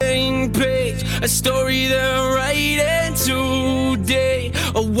a story they're writing today,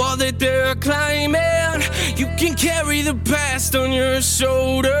 a wall that they're climbing. You can carry the past on your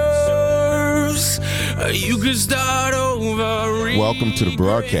shoulders. You can start over. Welcome to the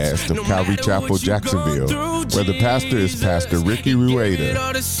broadcast of Calvary Chapel, Jacksonville, where the pastor is Pastor Ricky Rueda.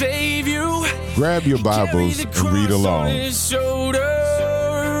 Grab your Bibles and read along.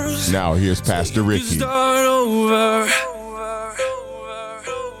 Now here's Pastor Ricky.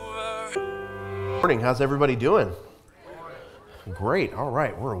 Morning. How's everybody doing? Great. All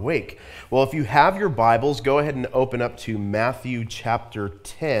right. We're awake. Well, if you have your Bibles, go ahead and open up to Matthew chapter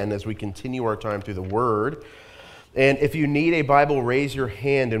 10 as we continue our time through the Word. And if you need a Bible, raise your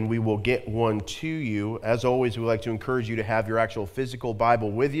hand and we will get one to you. As always, we like to encourage you to have your actual physical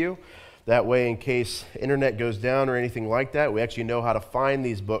Bible with you. That way, in case internet goes down or anything like that, we actually know how to find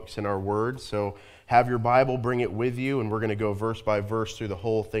these books in our Word. So have your Bible, bring it with you, and we're going to go verse by verse through the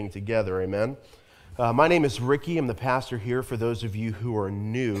whole thing together. Amen. My name is Ricky. I'm the pastor here for those of you who are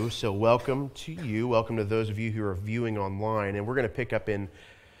new. So welcome to you. Welcome to those of you who are viewing online. And we're going to pick up in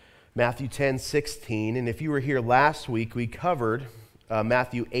Matthew 10:16. And if you were here last week, we covered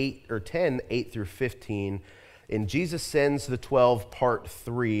Matthew 10, 8 through 15. And Jesus Sends the 12, part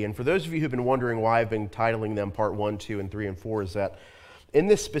 3. And for those of you who've been wondering why I've been titling them part 1, 2, and 3, and 4, is that in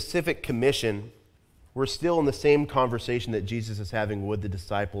this specific commission, we're still in the same conversation that Jesus is having with the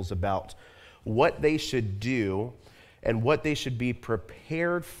disciples about what they should do and what they should be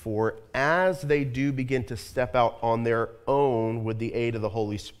prepared for as they do begin to step out on their own with the aid of the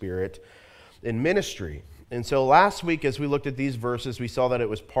Holy Spirit in ministry. And so last week, as we looked at these verses, we saw that it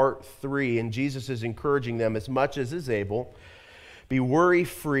was part 3, and Jesus is encouraging them as much as is able, be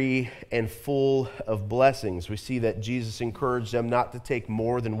worry-free and full of blessings. We see that Jesus encouraged them not to take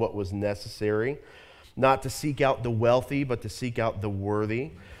more than what was necessary, not to seek out the wealthy, but to seek out the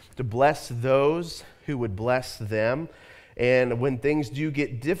worthy, to bless those who would bless them, and when things do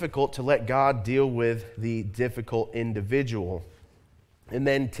get difficult, to let God deal with the difficult individual. And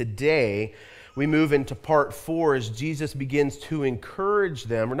then today, we move into part 4 as Jesus begins to encourage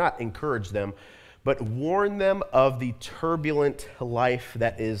them, or not encourage them, but warn them of the turbulent life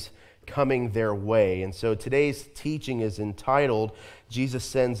that is coming their way. And so today's teaching is entitled, Jesus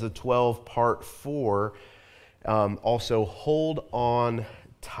Sends the 12, part 4, also Hold On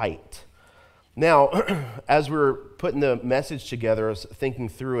Tight. Now, as we're putting the message together, I was thinking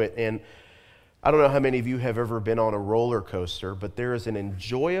through it, and I don't know how many of you have ever been on a roller coaster, but there is an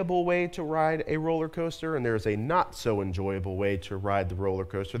enjoyable way to ride a roller coaster, and there's a not so enjoyable way to ride the roller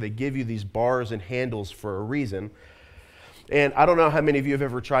coaster. They give you these bars and handles for a reason. And I don't know how many of you have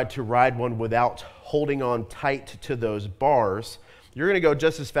ever tried to ride one without holding on tight to those bars. You're going to go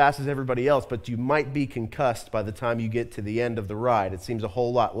just as fast as everybody else, but you might be concussed by the time you get to the end of the ride. It seems a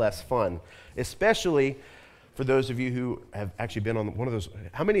whole lot less fun, especially for those of you who have actually been on one of those.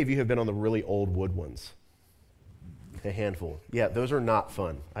 How many of you have been on the really old wood ones? A handful. Yeah, those are not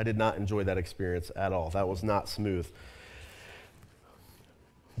fun. I did not enjoy that experience at all. That was not smooth.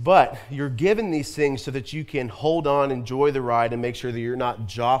 But you're given these things so that you can hold on, enjoy the ride, and make sure that you're not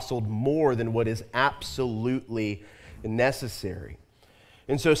jostled more than what is absolutely necessary.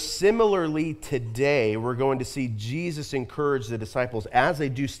 And so similarly today, we're going to see Jesus encourage the disciples as they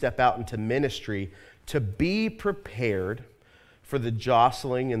do step out into ministry to be prepared for the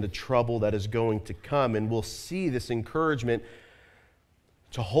jostling and the trouble that is going to come. And we'll see this encouragement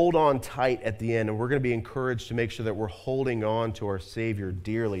to hold on tight at the end. And we're going to be encouraged to make sure that we're holding on to our Savior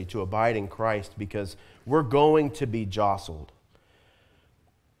dearly, to abide in Christ, because we're going to be jostled.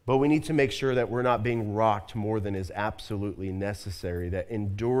 But we need to make sure that we're not being rocked more than is absolutely necessary, that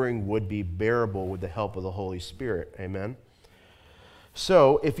enduring would be bearable with the help of the Holy Spirit. Amen?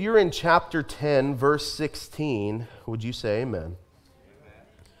 So, if you're in chapter 10, verse 16, would you say amen? Amen.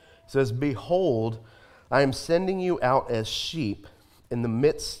 It says, "Behold, I am sending you out as sheep in the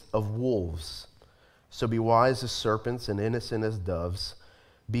midst of wolves. So be wise as serpents and innocent as doves.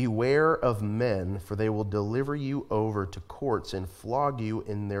 Beware of men, for they will deliver you over to courts and flog you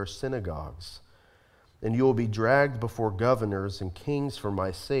in their synagogues. And you will be dragged before governors and kings for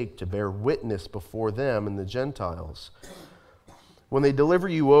my sake, to bear witness before them and the Gentiles. When they deliver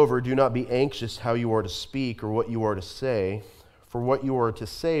you over, do not be anxious how you are to speak or what you are to say, for what you are to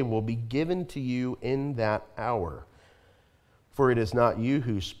say will be given to you in that hour. For it is not you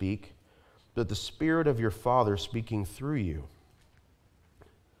who speak, but the Spirit of your Father speaking through you.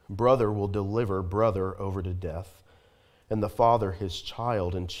 Brother will deliver brother over to death, and the father his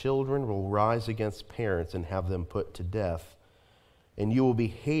child, and children will rise against parents and have them put to death. And you will be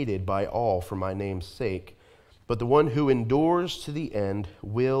hated by all for my name's sake, but the one who endures to the end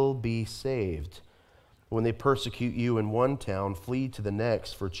will be saved. When they persecute you in one town, flee to the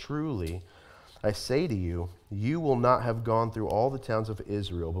next, for truly, I say to you, you will not have gone through all the towns of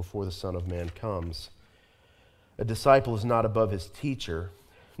Israel before the Son of Man comes. A disciple is not above his teacher,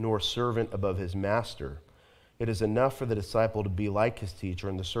 nor a servant above his master. It is enough for the disciple to be like his teacher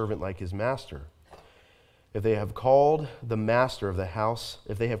and the servant like his master. If they have called the master of the house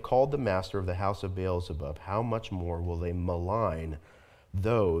of Beelzebub, how much more will they malign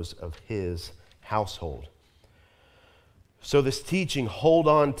those of his household? So this teaching, hold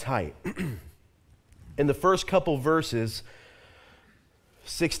on tight. In the first couple verses,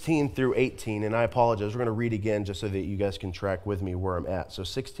 16 through 18, and I apologize, we're going to read again just so that you guys can track with me where I'm at. So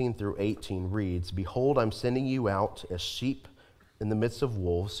 16 through 18 reads, Behold, I'm sending you out as sheep in the midst of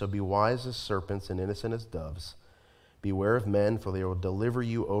wolves, so be wise as serpents and innocent as doves. Beware of men, for they will deliver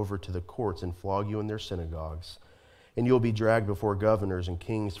you over to the courts and flog you in their synagogues. And you will be dragged before governors and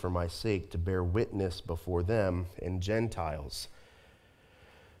kings for my sake, to bear witness before them and Gentiles.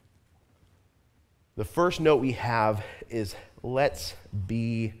 The first note we have is, let's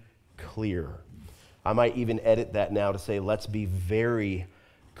be clear. I might even edit that now to say, let's be very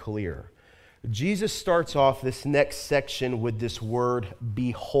clear. Jesus starts off this next section with this word,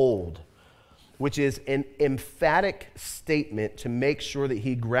 behold, which is an emphatic statement to make sure that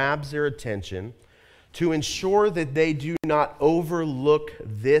he grabs their attention, to ensure that they do not overlook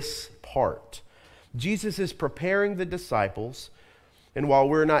this part. Jesus is preparing the disciples, and while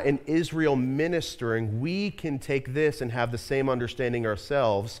we're not in Israel ministering, we can take this and have the same understanding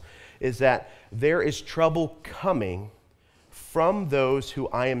ourselves, is that there is trouble coming from those who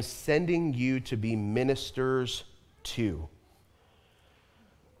I am sending you to be ministers to.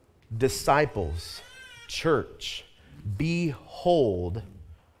 Disciples, church, behold,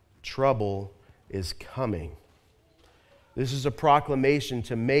 trouble is coming. This is a proclamation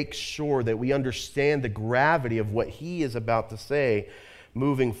to make sure that we understand the gravity of what he is about to say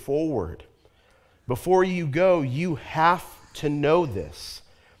moving forward. Before you go, you have to know this.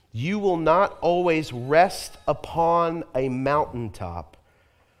 You will not always rest upon a mountaintop.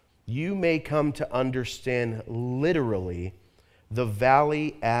 You may come to understand literally the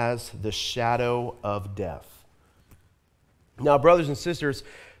valley as the shadow of death. Now, brothers and sisters,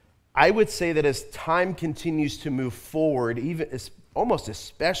 I would say that as time continues to move forward, almost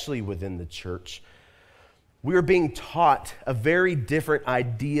especially within the church, we are being taught a very different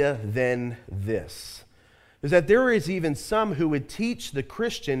idea than this. Is that there is even some who would teach the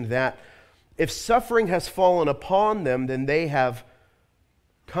Christian that if suffering has fallen upon them, then they have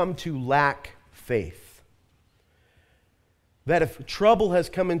come to lack faith. That if trouble has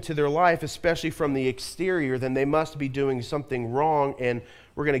come into their life, especially from the exterior, then they must be doing something wrong, and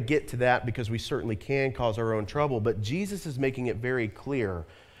we're going to get to that because we certainly can cause our own trouble. But Jesus is making it very clear,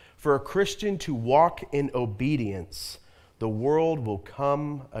 for a Christian to walk in obedience, the world will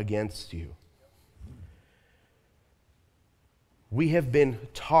come against you. We have been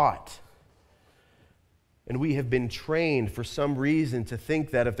taught and we have been trained for some reason to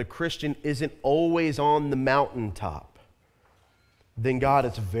think that if the Christian isn't always on the mountaintop, then God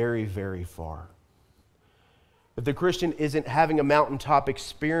is very, very far. If the Christian isn't having a mountaintop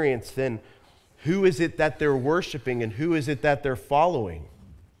experience, then who is it that they're worshiping and who is it that they're following?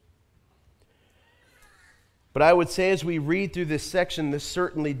 But I would say as we read through this section, this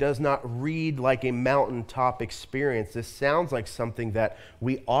certainly does not read like a mountaintop experience. This sounds like something that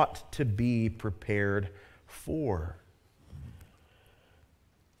we ought to be prepared for.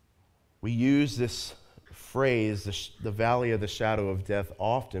 We use this phrase, the valley of the shadow of death,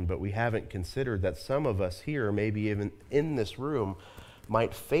 often, but we haven't considered that some of us here, maybe even in this room,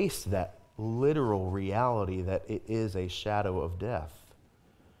 might face that literal reality that it is a shadow of death.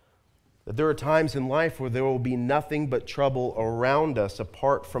 That there are times in life where there will be nothing but trouble around us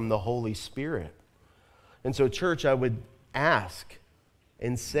apart from the Holy Spirit. And so, church, I would ask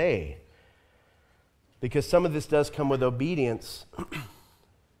and say, because some of this does come with obedience.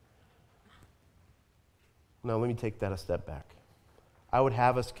 No, let me take that a step back. I would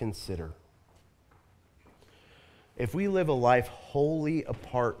have us consider, if we live a life wholly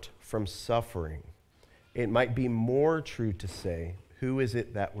apart from suffering, it might be more true to say, who is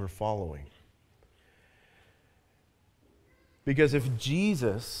it that we're following? Because if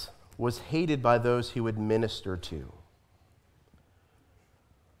Jesus was hated by those he would minister to,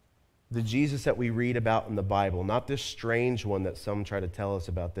 the Jesus that we read about in the Bible, not this strange one that some try to tell us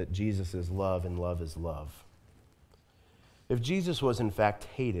about, that Jesus is love and love is love. If Jesus was in fact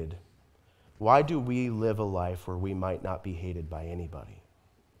hated, why do we live a life where we might not be hated by anybody?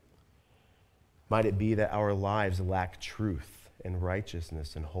 Might it be that our lives lack truth and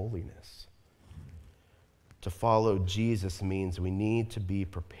righteousness and holiness? To follow Jesus means we need to be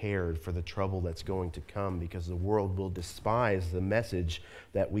prepared for the trouble that's going to come, because the world will despise the message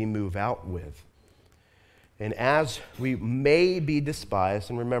that we move out with. And as we may be despised,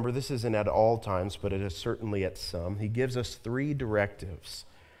 and remember, this isn't at all times, but it is certainly at some, he gives us 3 directives.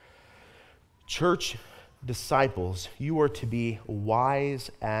 Church disciples, you are to be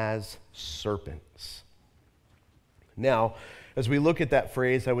wise as serpents. Now, as we look at that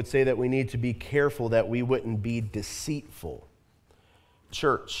phrase, I would say that we need to be careful that we wouldn't be deceitful.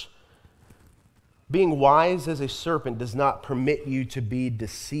 Church, being wise as a serpent does not permit you to be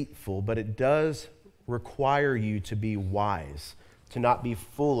deceitful, but it does require you to be wise, to not be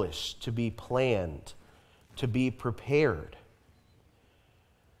foolish, to be planned, to be prepared.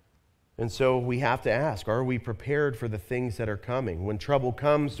 And so we have to ask, are we prepared for the things that are coming? When trouble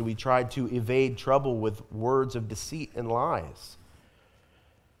comes, do we try to evade trouble with words of deceit and lies?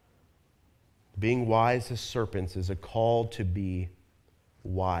 Being wise as serpents is a call to be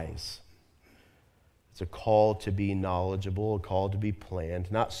wise. It's a call to be knowledgeable, a call to be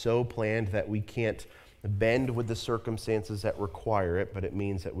planned. Not so planned that we can't bend with the circumstances that require it, but it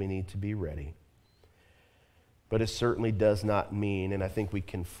means that we need to be ready. But it certainly does not mean, and I think we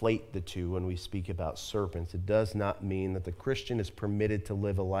conflate the two when we speak about serpents, it does not mean that the Christian is permitted to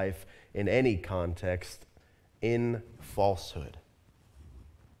live a life in any context in falsehood.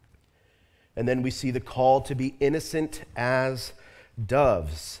 And then we see the call to be innocent as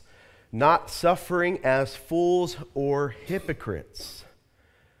doves, not suffering as fools or hypocrites.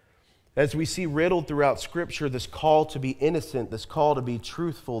 As we see riddled throughout Scripture, this call to be innocent, this call to be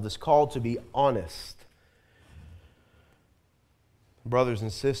truthful, this call to be honest. Brothers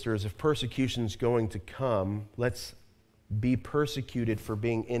and sisters, if persecution is going to come, let's be persecuted for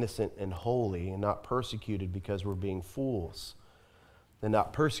being innocent and holy, and not persecuted because we're being fools, and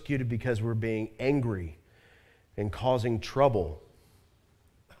not persecuted because we're being angry and causing trouble.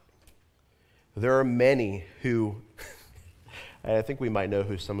 There are many who, I think we might know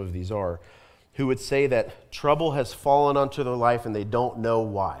who some of these are, who would say that trouble has fallen onto their life and they don't know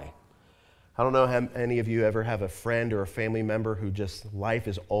why. I don't know how any of you ever have a friend or a family member who just life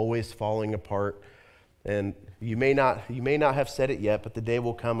is always falling apart, and you may not have said it yet, but the day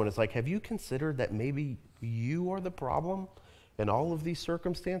will come when it's like, have you considered that maybe you are the problem in all of these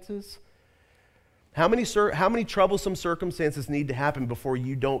circumstances? How many troublesome circumstances need to happen before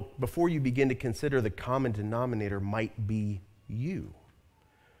you begin to consider the common denominator might be you?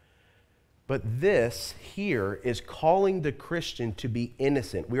 But this here is calling the Christian to be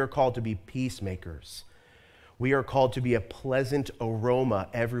innocent. We are called to be peacemakers. We are called to be a pleasant aroma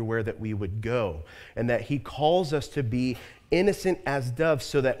everywhere that we would go. And that he calls us to be innocent as doves,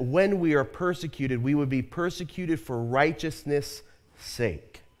 so that when we are persecuted, we would be persecuted for righteousness'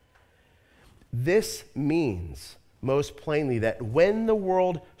 sake. This means, most plainly, that when the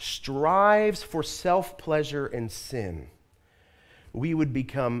world strives for self-pleasure and sin, we would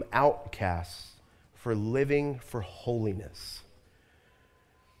become outcasts for living for holiness.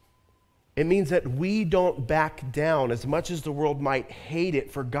 It means that we don't back down, as much as the world might hate it,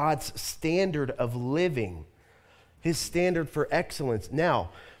 for God's standard of living, his standard for excellence. Now,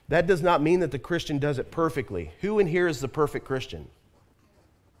 that does not mean that the Christian does it perfectly. Who in here is the perfect Christian?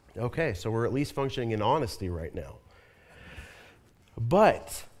 Okay, so we're at least functioning in honesty right now.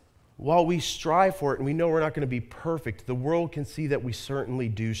 But while we strive for it and we know we're not going to be perfect, the world can see that we certainly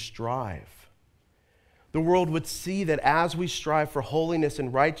do strive. The world would see that as we strive for holiness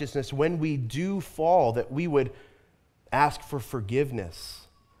and righteousness, when we do fall, that we would ask for forgiveness,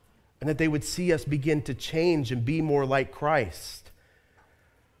 and that they would see us begin to change and be more like Christ.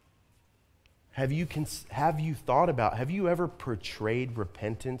 Have you thought about, have you ever portrayed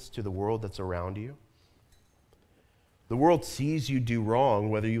repentance to the world that's around you? The world sees you do wrong,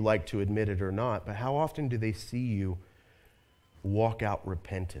 whether you like to admit it or not, but how often do they see you walk out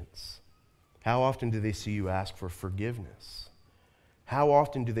repentance? How often do they see you ask for forgiveness? How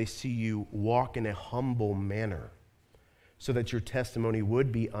often do they see you walk in a humble manner so that your testimony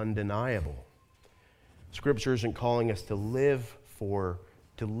would be undeniable? Scripture isn't calling us to live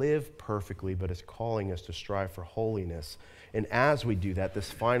perfectly, but it's calling us to strive for holiness. And as we do that, this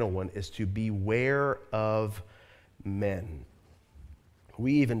final one is to beware of men.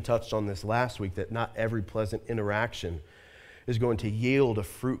 We even touched on this last week, that not every pleasant interaction is going to yield a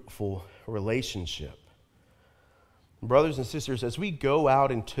fruitful relationship. Brothers and sisters, as we go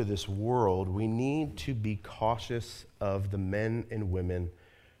out into this world, we need to be cautious of the men and women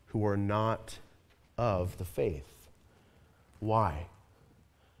who are not of the faith. Why?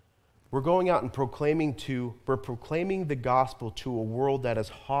 We're going out and proclaiming the gospel to a world that is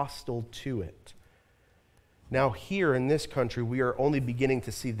hostile to it. Now here in this country, we are only beginning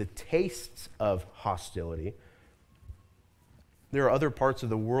to see the tastes of hostility. There are other parts of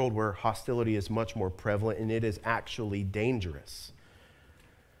the world where hostility is much more prevalent, and it is actually dangerous.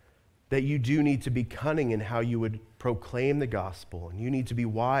 That you do need to be cunning in how you would proclaim the gospel, and you need to be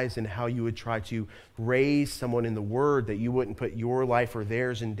wise in how you would try to raise someone in the word, that you wouldn't put your life or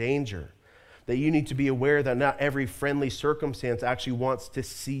theirs in danger. That you need to be aware that not every friendly circumstance actually wants to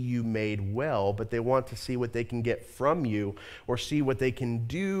see you made well, but they want to see what they can get from you or see what they can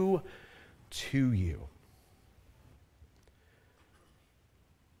do to you.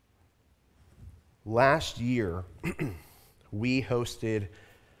 Last year, we hosted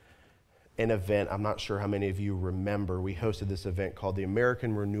an event. I'm not sure how many of you remember. We hosted this event called the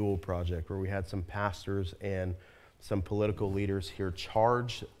American Renewal Project, where we had some pastors and some political leaders here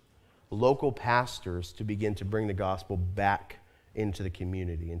charge local pastors to begin to bring the gospel back into the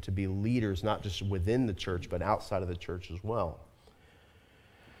community and to be leaders, not just within the church, but outside of the church as well.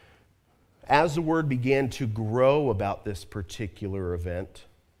 As the word began to grow about this particular event,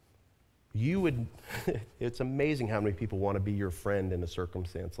 it's amazing how many people want to be your friend in a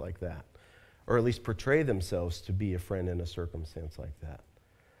circumstance like that, or at least portray themselves to be a friend in a circumstance like that.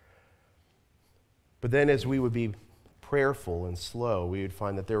 But then as we would be prayerful and slow, we would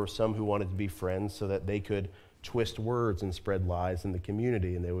find that there were some who wanted to be friends so that they could twist words and spread lies in the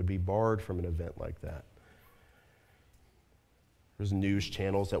community, and they would be barred from an event like that. There's news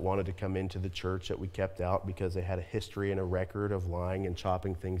channels that wanted to come into the church that we kept out because they had a history and a record of lying and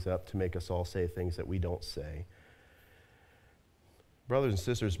chopping things up to make us all say things that we don't say. Brothers and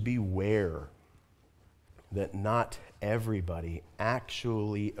sisters, beware that not everybody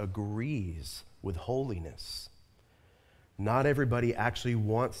actually agrees with holiness. Not everybody actually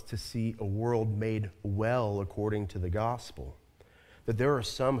wants to see a world made well according to the gospel. That there are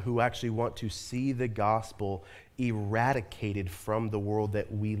some who actually want to see the gospel eradicated from the world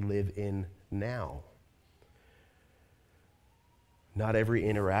that we live in now. Not every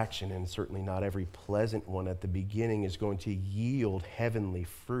interaction, and certainly not every pleasant one at the beginning, is going to yield heavenly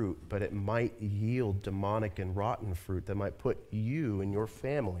fruit, but it might yield demonic and rotten fruit that might put you and your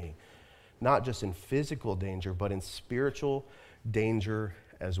family not just in physical danger, but in spiritual danger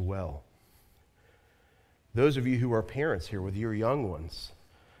as well. Those of you who are parents here with your young ones,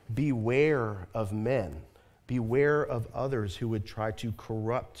 beware of men. Beware of others who would try to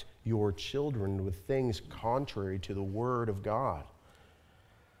corrupt your children with things contrary to the Word of God.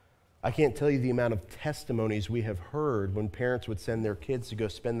 I can't tell you the amount of testimonies we have heard when parents would send their kids to go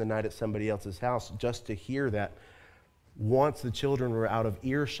spend the night at somebody else's house just to hear that once the children were out of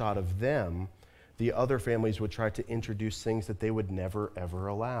earshot of them, the other families would try to introduce things that they would never, ever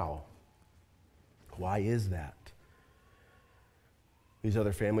allow. Why is that? These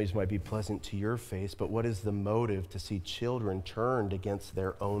other families might be pleasant to your face, but what is the motive to see children turned against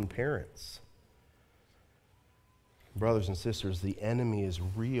their own parents? Brothers and sisters, the enemy is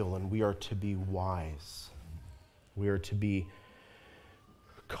real, and we are to be wise. We are to be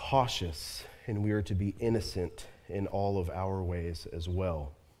cautious, and we are to be innocent in all of our ways as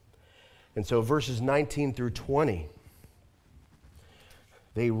well. And so verses 19 through 20,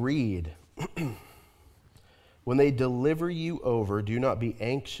 they read, "When they deliver you over, do not be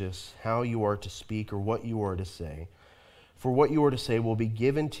anxious how you are to speak or what you are to say. For what you are to say will be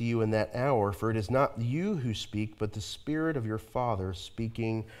given to you in that hour, for it is not you who speak, but the Spirit of your Father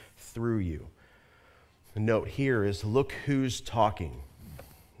speaking through you." The note here is, look who's talking.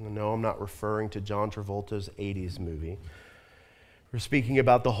 No, I'm not referring to John Travolta's 80s movie. We're speaking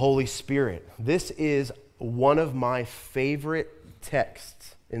about the Holy Spirit. This is one of my favorite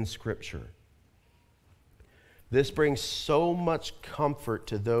texts in Scripture. This brings so much comfort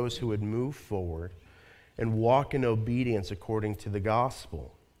to those who would move forward and walk in obedience according to the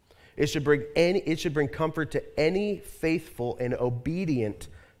gospel. It should bring comfort to any faithful and obedient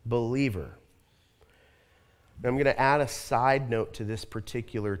believer. I'm going to add a side note to this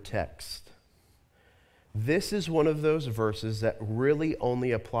particular text. This is one of those verses that really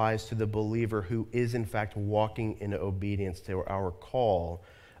only applies to the believer who is in fact walking in obedience to our call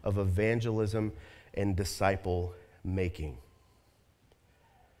of evangelism and disciple making.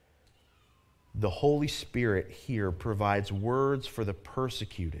 The Holy Spirit here provides words for the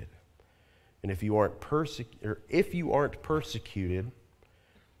persecuted. And if you aren't persecuted,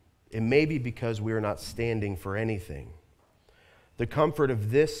 it may be because we are not standing for anything. The comfort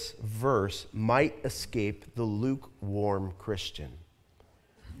of this verse might escape the lukewarm Christian.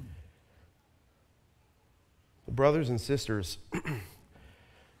 Brothers and sisters,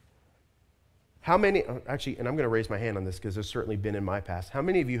 How many, actually, and I'm going to raise my hand on this because it's certainly been in my past. How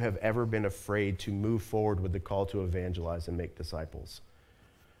many of you have ever been afraid to move forward with the call to evangelize and make disciples?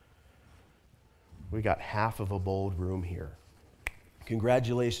 We got half of a bold room here.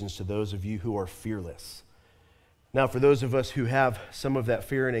 Congratulations to those of you who are fearless. Now, for those of us who have some of that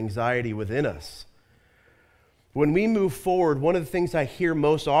fear and anxiety within us, when we move forward, one of the things I hear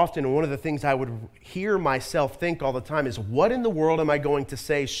most often, and one of the things I would hear myself think all the time is, what in the world am I going to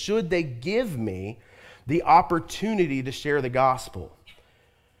say should they give me the opportunity to share the gospel?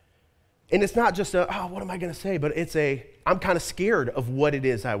 And it's not just what am I going to say? But it's I'm kind of scared of what it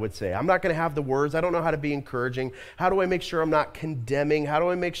is I would say. I'm not going to have the words. I don't know how to be encouraging. How do I make sure I'm not condemning? How do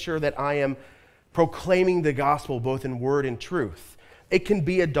I make sure that I am proclaiming the gospel both in word and truth? It can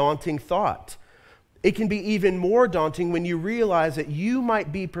be a daunting thought. It can be even more daunting when you realize that you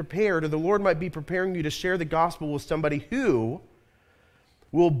might be prepared, or the Lord might be preparing you to share the gospel with somebody who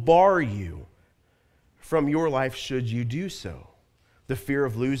will bar you from your life should you do so. The fear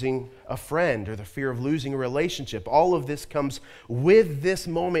of losing a friend or the fear of losing a relationship. All of this comes with this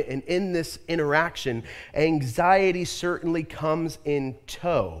moment, and in this interaction, anxiety certainly comes in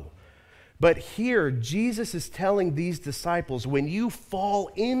tow. But here, Jesus is telling these disciples, when you fall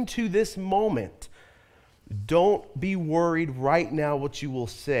into this moment, don't be worried right now what you will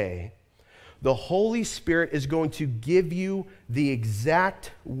say. The Holy Spirit is going to give you the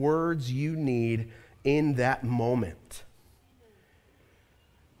exact words you need in that moment.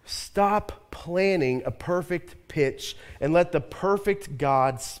 Stop planning a perfect pitch and let the perfect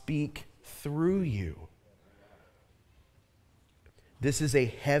God speak through you. This is a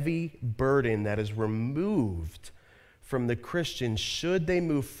heavy burden that is removed from the Christian should they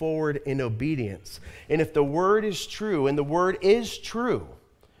move forward in obedience. And if the word is true, and the word is true,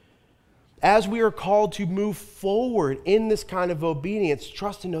 as we are called to move forward in this kind of obedience,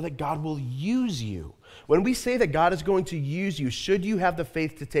 trust and know that God will use you. When we say that God is going to use you, should you have the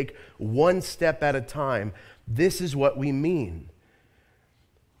faith to take one step at a time, this is what we mean.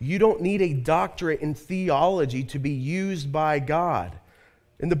 You don't need a doctorate in theology to be used by God.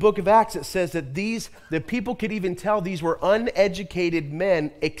 In the book of Acts, it says that the people could even tell these were uneducated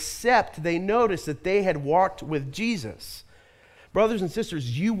men, except they noticed that they had walked with Jesus. Brothers and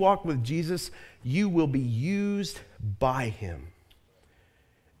sisters, you walk with Jesus, you will be used by him.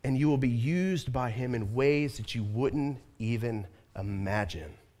 And you will be used by him in ways that you wouldn't even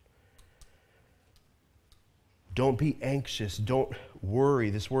imagine. Don't be anxious. Don't worry.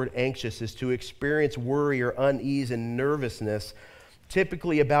 This word anxious is to experience worry or unease and nervousness,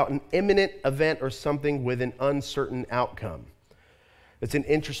 typically about an imminent event or something with an uncertain outcome. It's an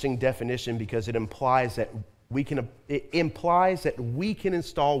interesting definition because it implies that we can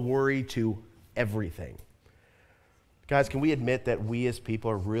install worry to everything. Guys, can we admit that we as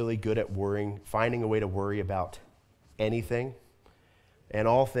people are really good at worrying, finding a way to worry about anything and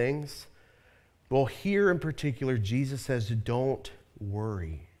all things? Well, here in particular, Jesus says, don't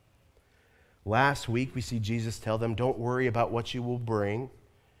worry. Last week, we see Jesus tell them, don't worry about what you will bring.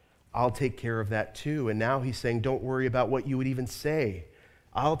 I'll take care of that too. And now he's saying, don't worry about what you would even say.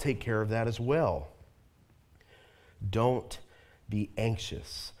 I'll take care of that as well. Don't be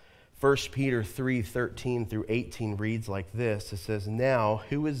anxious. 1 Peter 3:13 through 18 reads like this. It says, now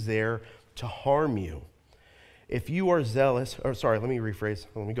who is there to harm you? If you are zealous, let me rephrase.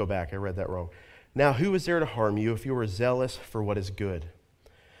 Let me go back. I read that wrong. Now who is there to harm you if you are zealous for what is good?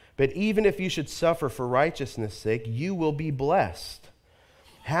 But even if you should suffer for righteousness' sake, you will be blessed.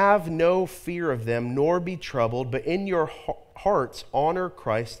 Have no fear of them, nor be troubled, but in your hearts honor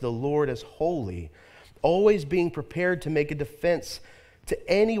Christ the Lord as holy, always being prepared to make a defense to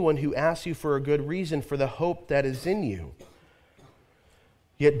anyone who asks you for a good reason for the hope that is in you.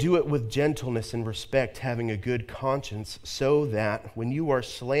 Yet do it with gentleness and respect, having a good conscience, so that when you are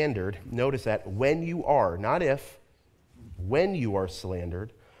slandered, notice that when you are, not if, when you are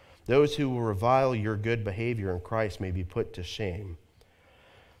slandered, those who will revile your good behavior in Christ may be put to shame.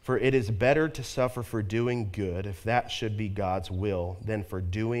 For it is better to suffer for doing good, if that should be God's will, than for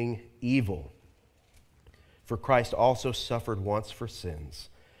doing evil. For Christ also suffered once for sins,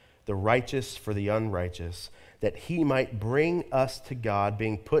 the righteous for the unrighteous, that he might bring us to God,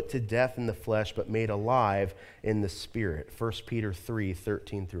 being put to death in the flesh, but made alive in the Spirit. 1 Peter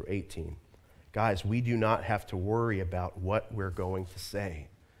 3:13 through 18. Guys, we do not have to worry about what we're going to say.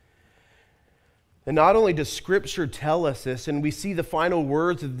 And not only does Scripture tell us this, and we see the final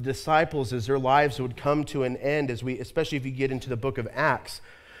words of the disciples as their lives would come to an end, especially if you get into the book of Acts,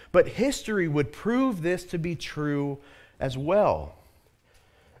 but history would prove this to be true as well.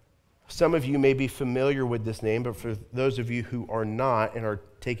 Some of you may be familiar with this name, but for those of you who are not and are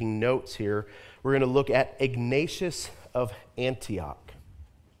taking notes here, we're going to look at Ignatius of Antioch.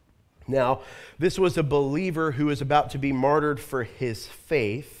 Now, this was a believer who was about to be martyred for his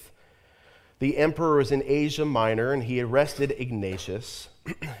faith. The emperor was in Asia Minor, and he arrested Ignatius.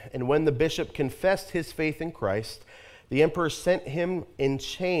 And when the bishop confessed his faith in Christ, the emperor sent him in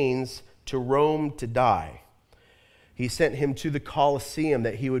chains to Rome to die. He sent him to the Colosseum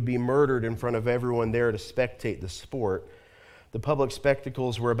that he would be murdered in front of everyone there to spectate the sport. The public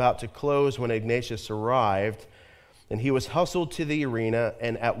spectacles were about to close when Ignatius arrived, and he was hustled to the arena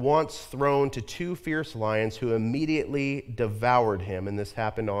and at once thrown to two fierce lions who immediately devoured him. And this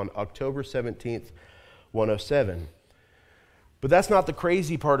happened on October 17th, 107. But that's not the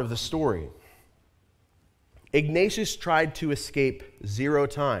crazy part of the story. Ignatius tried to escape 0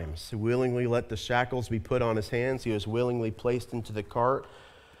 times. He willingly let the shackles be put on his hands. He was willingly placed into the cart,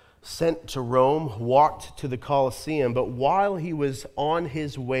 sent to Rome, walked to the Colosseum. But while he was on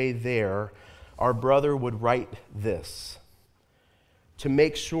his way there, our brother would write this to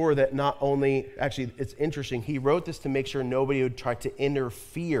make sure that not only, actually, it's interesting, he wrote this to make sure nobody would try to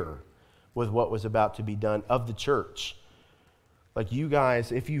interfere with what was about to be done of the church. Like, you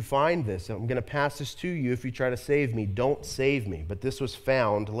guys, if you find this, I'm going to pass this to you. If you try to save me, don't save me. But this was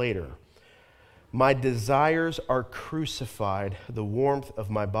found later. My desires are crucified. The warmth of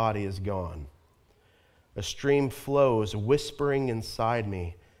my body is gone. A stream flows, whispering inside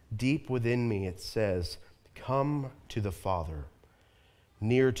me. Deep within me, it says, come to the Father.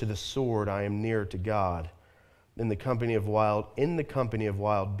 Near to the sword, I am near to God. In the company of wild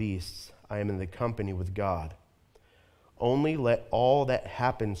beasts, I am in the company with God. Only let all that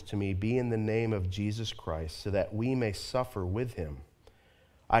happens to me be in the name of Jesus Christ, so that we may suffer with him.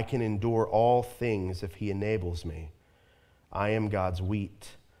 I can endure all things if he enables me. I am God's wheat.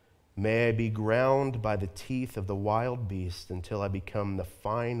 May I be ground by the teeth of the wild beast until I become the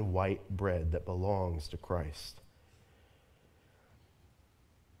fine white bread that belongs to Christ.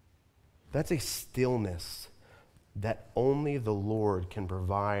 That's a stillness that only the Lord can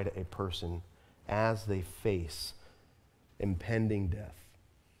provide a person as they face impending death.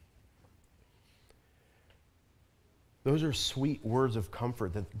 Those are sweet words of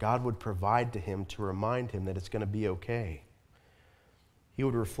comfort that God would provide to him to remind him that it's going to be okay. He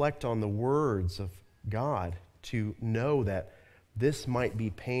would reflect on the words of God to know that this might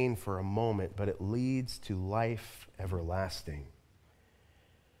be pain for a moment, but it leads to life everlasting.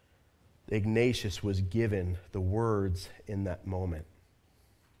 Ignatius was given the words in that moment.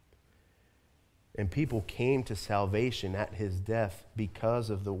 And people came to salvation at his death because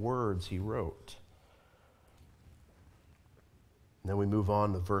of the words he wrote. And then we move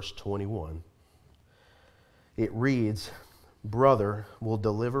on to verse 21. It reads, brother will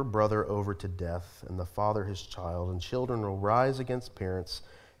deliver brother over to death, and the father his child, and children will rise against parents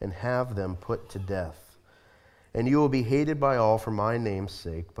and have them put to death. And you will be hated by all for my name's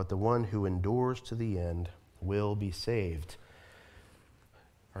sake, but the one who endures to the end will be saved.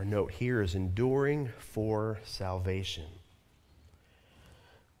 Our note here is enduring for salvation.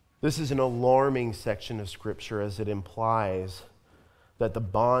 This is an alarming section of Scripture, as it implies that the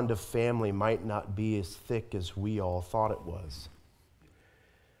bond of family might not be as thick as we all thought it was.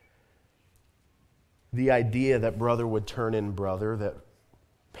 The idea that brother would turn in brother, that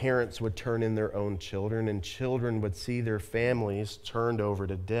parents would turn in their own children, and children would see their families turned over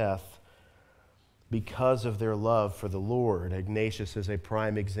to death because of their love for the Lord. Ignatius is a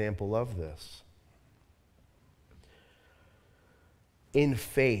prime example of this. In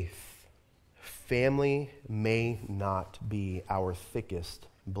faith, family may not be our thickest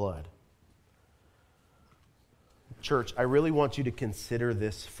blood. Church, I really want you to consider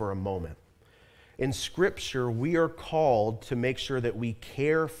this for a moment. In Scripture, we are called to make sure that we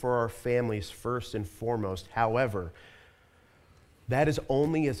care for our families first and foremost. However, that is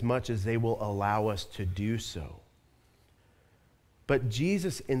only as much as they will allow us to do so. But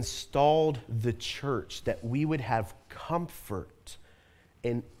Jesus installed the church that we would have comfort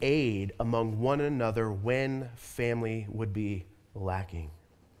and aid among one another when family would be lacking.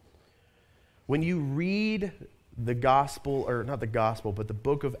 When you read the gospel, or not the gospel, but the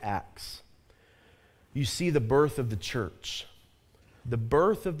book of Acts, you see the birth of the church. The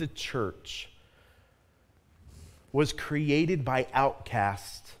birth of the church was created by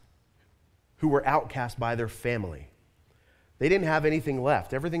outcasts who were outcast by their family. They didn't have anything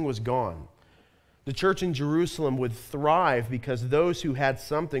left. Everything was gone. The church in Jerusalem would thrive because those who had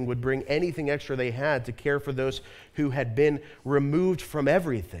something would bring anything extra they had to care for those who had been removed from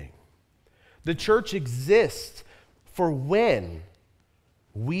everything. The church exists for when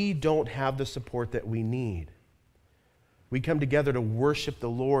we don't have the support that we need. We come together to worship the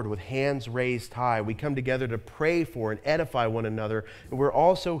Lord with hands raised high. We come together to pray for and edify one another. And we're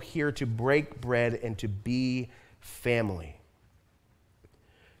also here to break bread and to be family.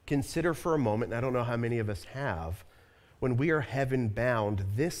 Consider for a moment, and I don't know how many of us have, when we are heaven bound,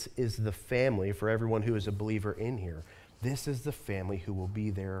 this is the family for everyone who is a believer in here. This is the family who will be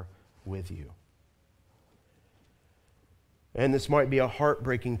there with you. And this might be a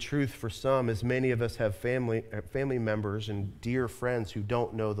heartbreaking truth for some, as many of us have family members and dear friends who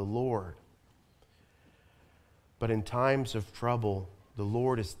don't know the Lord. But in times of trouble, the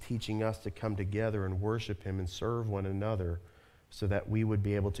Lord is teaching us to come together and worship Him and serve one another so that we would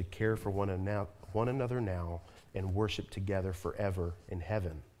be able to care for one another now and worship together forever in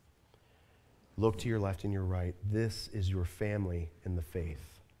heaven. Look to your left and your right. This is your family in the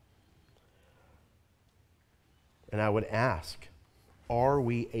faith. And I would ask, are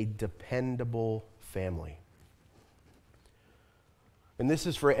we a dependable family? And this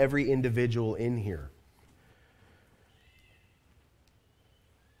is for every individual in here.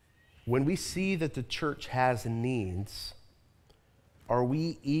 When we see that the church has needs, are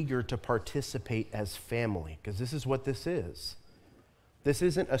we eager to participate as family? Because this is what this is. This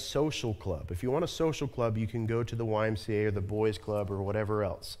isn't a social club. If you want a social club, you can go to the YMCA or the Boys Club or whatever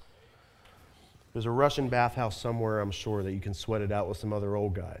else. There's a Russian bathhouse somewhere, I'm sure, that you can sweat it out with some other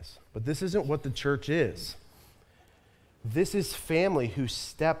old guys. But this isn't what the church is. This is family who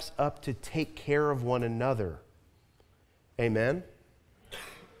steps up to take care of one another. Amen?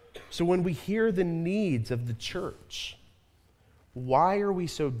 So when we hear the needs of the church, why are we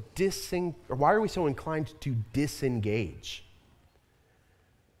so inclined to disengage?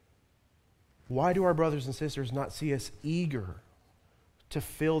 Why do our brothers and sisters not see us eager to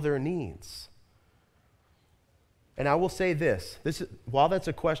fill their needs? And I will say this while that's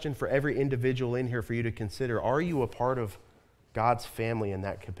a question for every individual in here for you to consider, are you a part of God's family in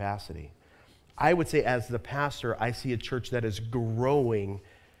that capacity? I would say as the pastor, I see a church that is growing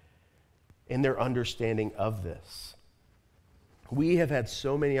in their understanding of this. We have had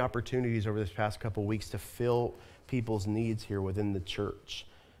so many opportunities over this past couple weeks to fill people's needs here within the church.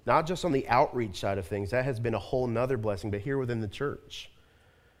 Not just on the outreach side of things, that has been a whole nother blessing, but here within the church.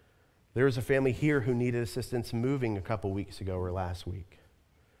 There was a family here who needed assistance moving a couple weeks ago or last week.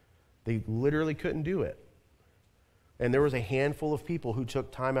 They literally couldn't do it. And there was a handful of people who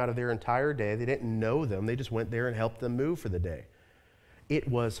took time out of their entire day. They didn't know them. They just went there and helped them move for the day. It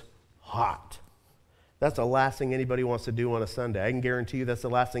was hot. That's the last thing anybody wants to do on a Sunday. I can guarantee you that's the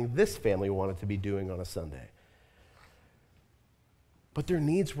last thing this family wanted to be doing on a Sunday. But their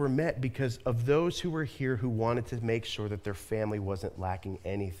needs were met because of those who were here who wanted to make sure that their family wasn't lacking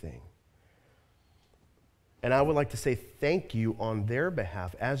anything. And I would like to say thank you on their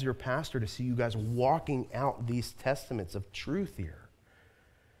behalf as your pastor to see you guys walking out these testaments of truth here.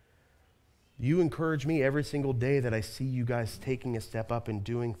 You encourage me every single day that I see you guys taking a step up and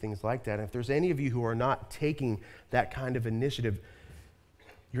doing things like that. And if there's any of you who are not taking that kind of initiative,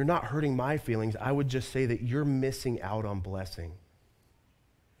 you're not hurting my feelings. I would just say that you're missing out on blessing.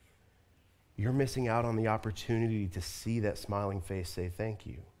 You're missing out on the opportunity to see that smiling face say thank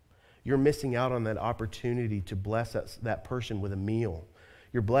you. You're missing out on that opportunity to bless that person with a meal.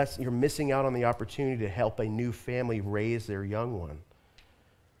 You're missing out on the opportunity to help a new family raise their young one.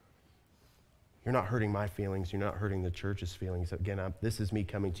 You're not hurting my feelings. You're not hurting the church's feelings. Again, this is me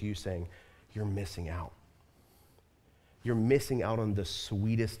coming to you saying, you're missing out. You're missing out on the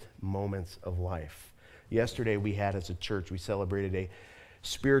sweetest moments of life. Yesterday we had as a church, we celebrated a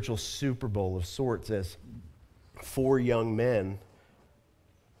spiritual Super Bowl of sorts as 4 young men,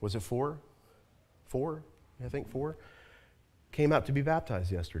 was it 4? 4? I think 4, came out to be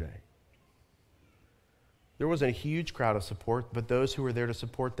baptized yesterday. There wasn't a huge crowd of support, but those who were there to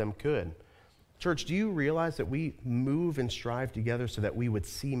support them could. Church, do you realize that we move and strive together so that we would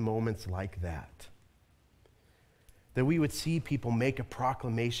see moments like that? That we would see people make a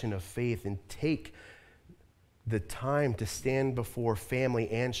proclamation of faith and take the time to stand before family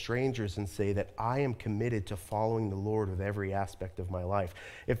and strangers and say that I am committed to following the Lord with every aspect of my life.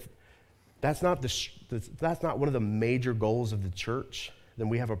 If that's not one of the major goals of the church, then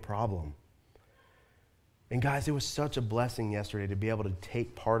we have a problem. And guys, it was such a blessing yesterday to be able to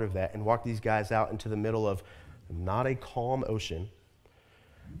take part of that and walk these guys out into the middle of not a calm ocean.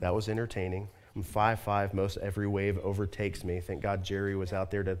 That was entertaining. I'm 5'5", most every wave overtakes me. Thank God Jerry was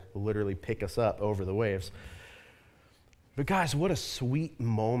out there to literally pick us up over the waves. But guys, what a sweet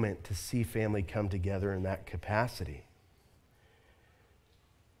moment to see family come together in that capacity.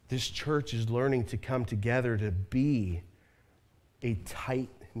 This church is learning to come together to be a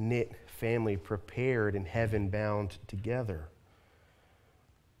tight-knit family prepared in heaven bound together.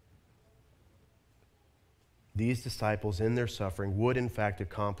 These disciples, in their suffering, would in fact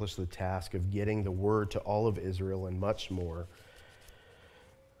accomplish the task of getting the word to all of Israel and much more.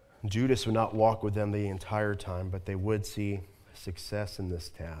 Judas would not walk with them the entire time, but they would see success in this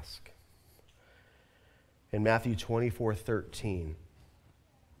task. In Matthew 24:13,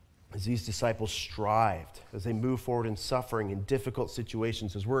 as these disciples strived, as they move forward in suffering in difficult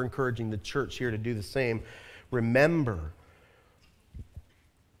situations, as we're encouraging the church here to do the same, remember,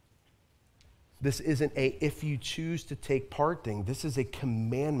 this isn't a if you choose to take part thing. This is a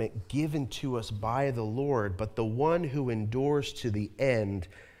commandment given to us by the Lord. But the one who endures to the end,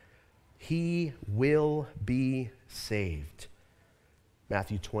 he will be saved.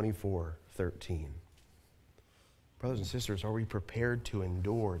 Matthew 24:13. Brothers and sisters, are we prepared to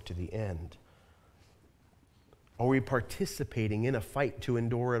endure to the end? Are we participating in a fight to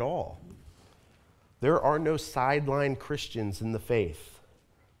endure at all? There are no sideline Christians in the faith.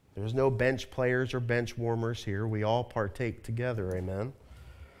 There's no bench players or bench warmers here. We all partake together, amen?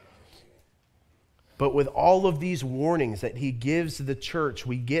 But with all of these warnings that he gives the church,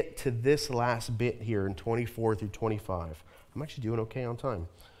 we get to this last bit here in 24 through 25. I'm actually doing okay on time.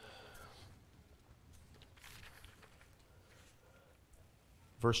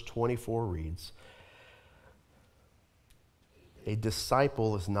 Verse 24 reads, "A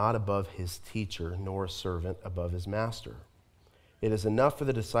disciple is not above his teacher, nor a servant above his master. It is enough for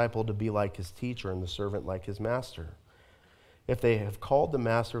the disciple to be like his teacher and the servant like his master. If they have called the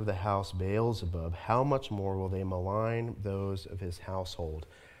master of the house Beelzebub, how much more will they malign those of his household?"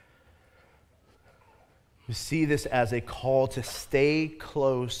 You see this as a call to stay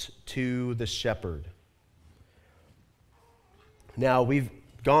close to the shepherd. Now, we've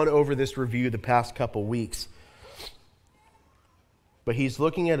gone over this review the past couple weeks, but he's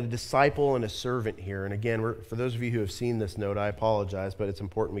looking at a disciple and a servant here. And again, for those of you who have seen this note, I apologize, but it's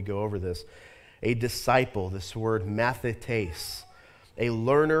important we go over this. A disciple, this word mathetes, a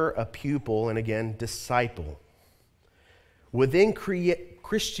learner, a pupil, and again, disciple. Within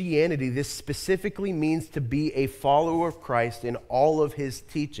Christianity, this specifically means to be a follower of Christ in all of his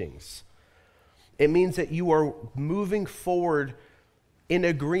teachings. It means that you are moving forward in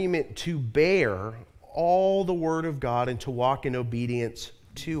agreement to bear all the Word of God and to walk in obedience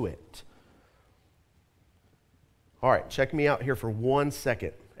to it. All right, check me out here for 1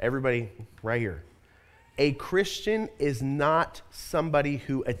 second. Everybody right here. A Christian is not somebody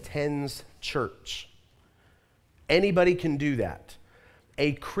who attends church. Anybody can do that.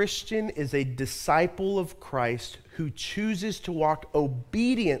 A Christian is a disciple of Christ who chooses to walk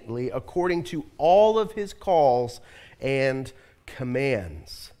obediently according to all of his calls and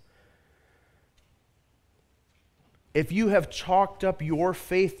commands. If you have chalked up your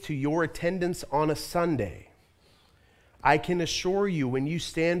faith to your attendance on a Sunday, I can assure you when you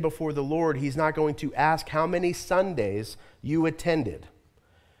stand before the Lord, he's not going to ask how many Sundays you attended.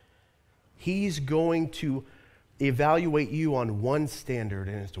 He's going to evaluate you on one standard,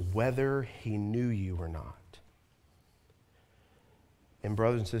 and it's whether he knew you or not. And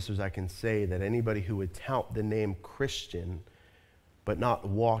brothers and sisters, I can say that anybody who would tout the name Christian but not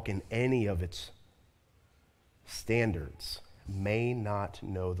walk in any of its standards may not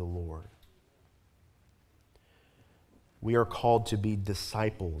know the Lord. We are called to be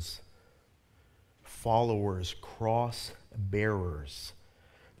disciples, followers, cross bearers.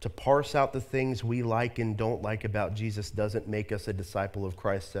 To parse out the things we like and don't like about Jesus doesn't make us a disciple of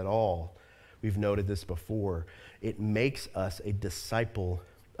Christ at all. We've noted this before. It makes us a disciple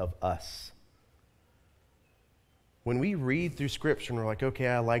of us. When we read through Scripture and we're like, okay,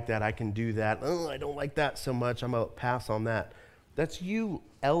 I like that, I can do that. Oh, I don't like that so much, I'm going to pass on that. That's you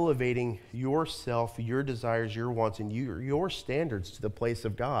elevating yourself, your desires, your wants, and your standards to the place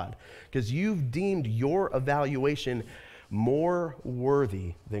of God. Because you've deemed your evaluation more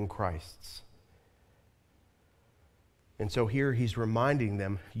worthy than Christ's. And so here he's reminding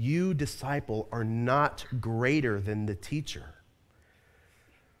them, you, disciple, are not greater than the teacher.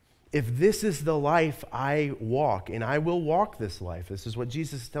 If this is the life I walk, and I will walk this life, this is what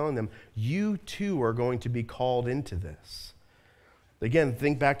Jesus is telling them, you too are going to be called into this. Again,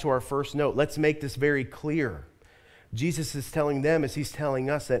 think back to our first note. Let's make this very clear. Jesus is telling them, as he's telling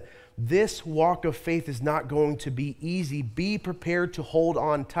us, that this walk of faith is not going to be easy. Be prepared to hold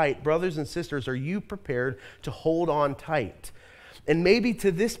on tight. Brothers and sisters, are you prepared to hold on tight? And maybe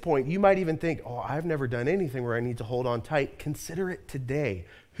to this point, you might even think, oh, I've never done anything where I need to hold on tight. Consider it today.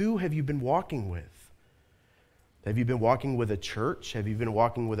 Who have you been walking with? Have you been walking with a church? Have you been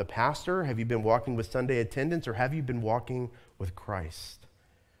walking with a pastor? Have you been walking with Sunday attendance? Or have you been walking with Christ?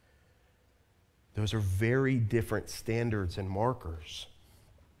 Those are very different standards and markers.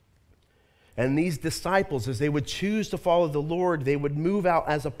 And these disciples, as they would choose to follow the Lord, they would move out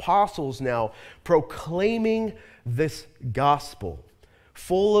as apostles now, proclaiming this gospel,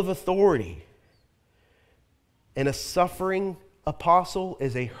 full of authority. And a suffering apostle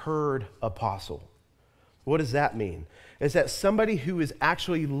is a heard apostle. What does that mean? Is that somebody who is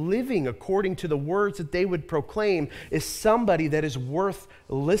actually living according to the words that they would proclaim is somebody that is worth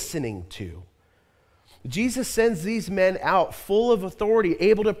listening to. Jesus sends these men out full of authority,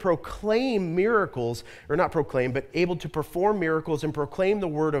 able to proclaim miracles, or not proclaim, but able to perform miracles and proclaim the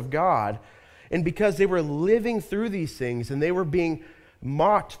word of God. And because they were living through these things and they were being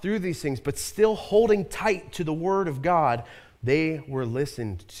mocked through these things, but still holding tight to the word of God, they were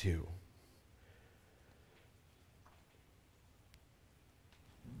listened to.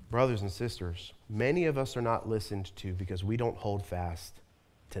 Brothers and sisters, many of us are not listened to because we don't hold fast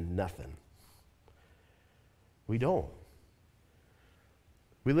to nothing. We don't.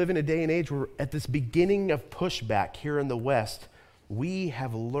 We live in a day and age where at this beginning of pushback here in the West, we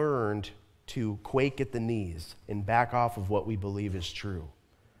have learned to quake at the knees and back off of what we believe is true.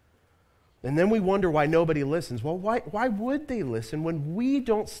 And then we wonder why nobody listens. Well, why would they listen when we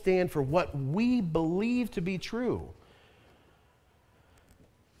don't stand for what we believe to be true?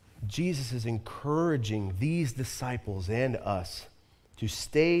 Jesus is encouraging these disciples and us to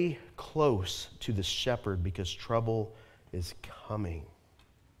stay close to the shepherd because trouble is coming.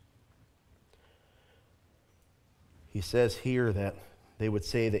 He says here that they would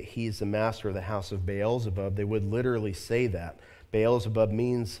say that he's the master of the house of Beelzebub. They would literally say that. Beelzebub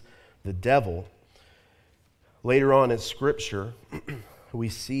means the devil. Later on in Scripture, we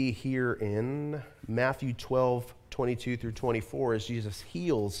see here in Matthew 12:22 through 24, as Jesus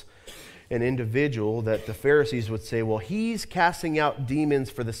heals an individual, that the Pharisees would say, well, he's casting out demons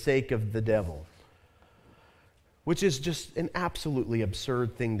for the sake of the devil, which is just an absolutely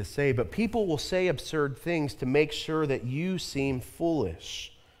absurd thing to say. But people will say absurd things to make sure that you seem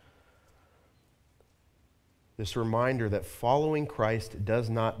foolish. This reminder that following Christ does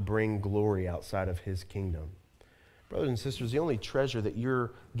not bring glory outside of his kingdom. Brothers and sisters, the only treasure that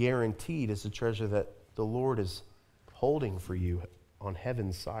you're guaranteed is the treasure that the Lord is holding for you on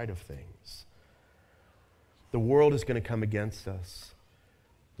heaven's side of things. The world is going to come against us.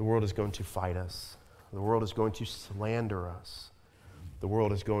 The world is going to fight us. The world is going to slander us. The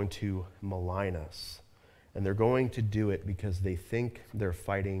world is going to malign us. And they're going to do it because they think they're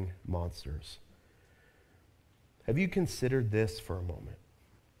fighting monsters. Have you considered this for a moment?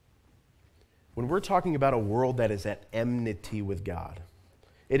 When we're talking about a world that is at enmity with God,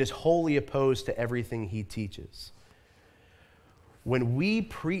 it is wholly opposed to everything he teaches. When we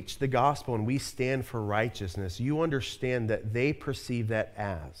preach the gospel and we stand for righteousness, you understand that they perceive that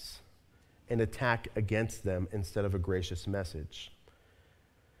as an attack against them instead of a gracious message.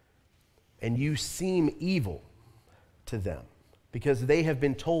 And you seem evil to them because they have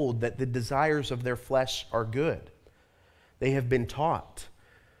been told that the desires of their flesh are good. They have been taught.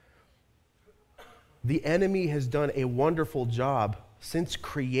 The enemy has done a wonderful job since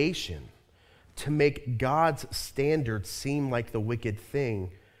creation to make God's standard seem like the wicked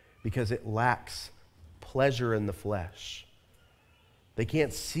thing because it lacks pleasure in the flesh. They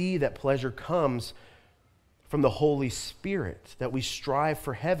can't see that pleasure comes from the Holy Spirit, that we strive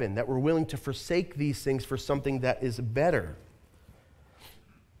for heaven, that we're willing to forsake these things for something that is better.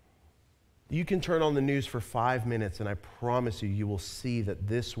 You can turn on the news for 5 minutes and I promise you, you will see that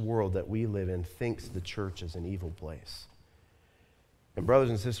this world that we live in thinks the church is an evil place. And brothers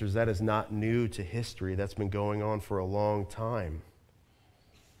and sisters, that is not new to history. That's been going on for a long time.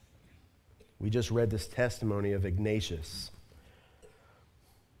 We just read this testimony of Ignatius,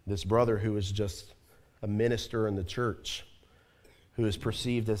 this brother who is just a minister in the church, who is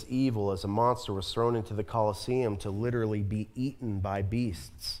perceived as evil, as a monster, was thrown into the Colosseum to literally be eaten by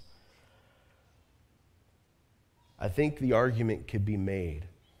beasts. I think the argument could be made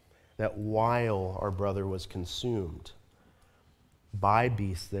that while our brother was consumed by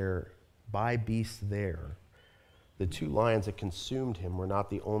beasts there, the two lions that consumed him were not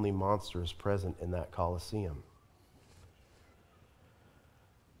the only monsters present in that Colosseum.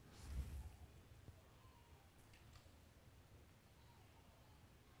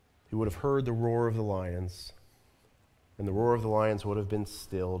 He would have heard the roar of the lions, and the roar of the lions would have been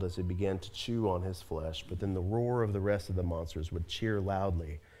stilled as they began to chew on his flesh, but then the roar of the rest of the monsters would cheer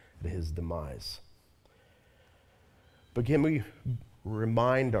loudly at his demise. But can we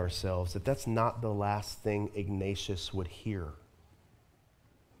remind ourselves that that's not the last thing Ignatius would hear.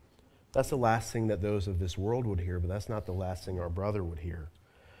 That's the last thing that those of this world would hear, but that's not the last thing our brother would hear.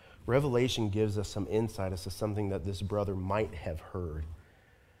 Revelation gives us some insight as to something that this brother might have heard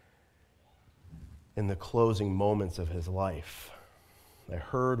in the closing moments of his life. I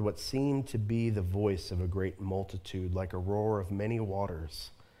heard what seemed to be the voice of a great multitude, like a roar of many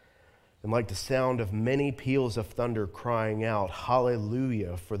waters, and like the sound of many peals of thunder, crying out,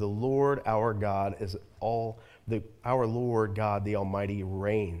 Hallelujah, for the Lord our God is our Lord God the Almighty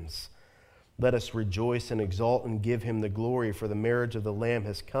reigns. Let us rejoice and exult and give him the glory, for the marriage of the Lamb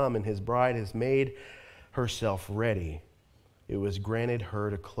has come, and his bride has made herself ready. It was granted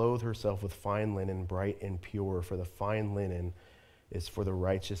her to clothe herself with fine linen, bright and pure, for the fine linen is for the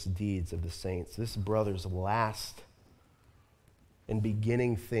righteous deeds of the saints. This brother's last and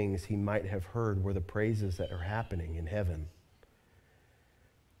beginning things he might have heard were the praises that are happening in heaven.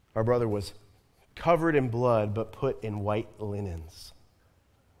 Our brother was covered in blood, but put in white linens.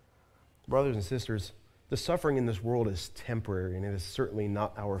 Brothers and sisters, the suffering in this world is temporary, and it is certainly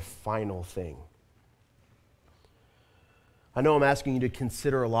not our final thing. I know I'm asking you to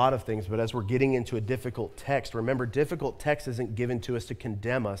consider a lot of things, but as we're getting into a difficult text, remember, difficult text isn't given to us to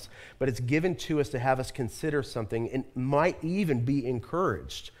condemn us, but it's given to us to have us consider something and might even be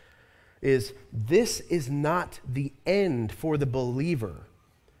encouraged. This is not the end for the believer.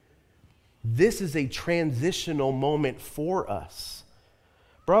 This is a transitional moment for us.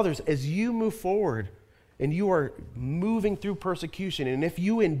 Brothers, as you move forward, and you are moving through persecution, and if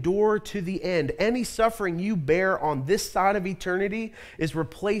you endure to the end, any suffering you bear on this side of eternity is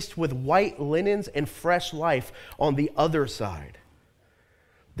replaced with white linens and fresh life on the other side.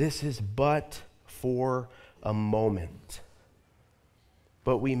 This is but for a moment.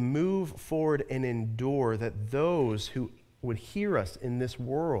 But we move forward and endure that those who would hear us in this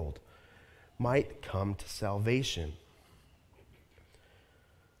world might come to salvation.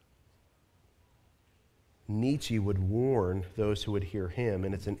 Nietzsche would warn those who would hear him,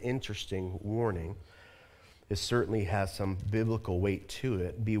 and it's an interesting warning. It certainly has some biblical weight to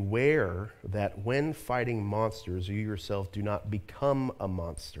it. Beware that when fighting monsters, you yourself do not become a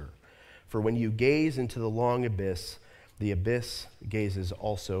monster. For when you gaze into the long abyss, the abyss gazes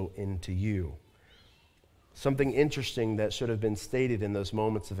also into you. Something interesting that should have been stated in those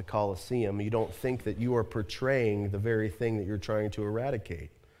moments of the Colosseum, you don't think that you are portraying the very thing that you're trying to eradicate.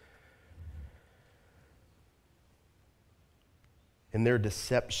 In their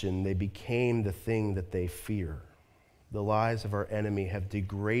deception, they became the thing that they fear. The lies of our enemy have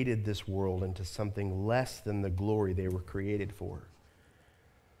degraded this world into something less than the glory they were created for.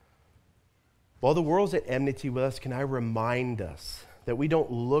 While the world's at enmity with us, can I remind us that we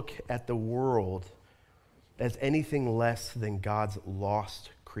don't look at the world as anything less than God's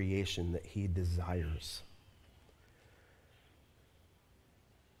lost creation that he desires?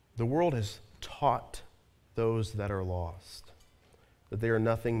 The world has taught those that are lost that they are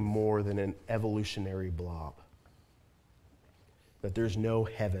nothing more than an evolutionary blob, that there's no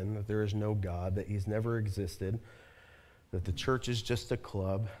heaven, that there is no God, that he's never existed, that the church is just a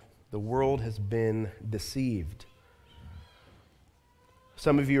club. The world has been deceived.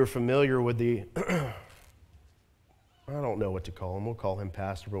 Some of you are familiar with the, I don't know what to call him. We'll call him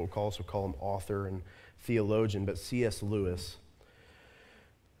pastor, but we'll also call him author and theologian, but C.S. Lewis.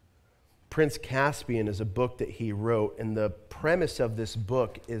 Prince Caspian is a book that he wrote, and the premise of this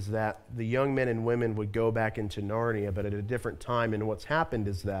book is that the young men and women would go back into Narnia, but at a different time, and what's happened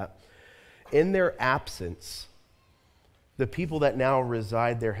is that in their absence, the people that now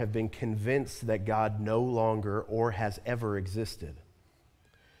reside there have been convinced that God no longer or has ever existed.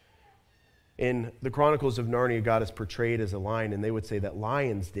 In the Chronicles of Narnia, God is portrayed as a lion, and they would say that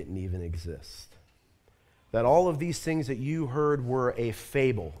lions didn't even exist. That all of these things that you heard were a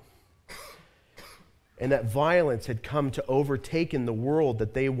fable. And that violence had come to overtake in the world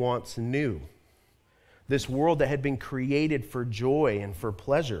that they once knew. This world that had been created for joy and for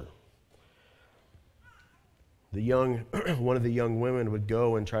pleasure. One of the young women would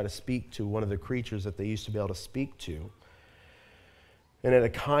go and try to speak to one of the creatures that they used to be able to speak to. And at a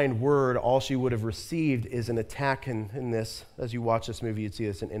kind word, all she would have received is an attack. In this, as you watch this movie, you'd see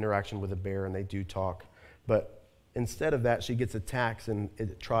this in interaction with a bear, and they do talk. But instead of that, she gets attacked, and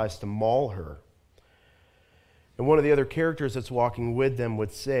it tries to maul her. And one of the other characters that's walking with them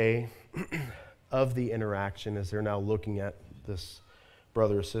would say of the interaction, as they're now looking at this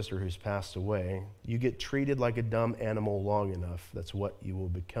brother or sister who's passed away, you get treated like a dumb animal long enough, that's what you will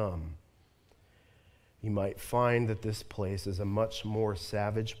become. You might find that this place is a much more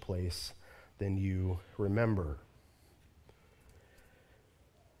savage place than you remember.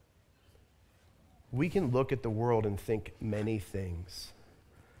 We can look at the world and think many things,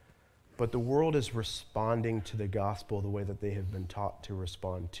 but the world is responding to the gospel the way that they have been taught to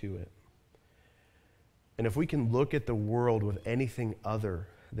respond to it. And if we can look at the world with anything other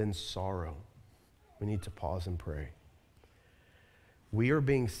than sorrow, we need to pause and pray. We are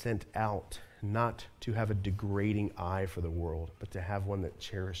being sent out not to have a degrading eye for the world, but to have one that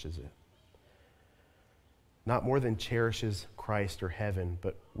cherishes it. Not more than cherishes Christ or heaven,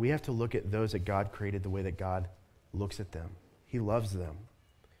 but we have to look at those that God created the way that God looks at them. He loves them.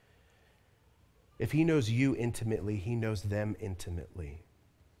 If he knows you intimately, he knows them intimately.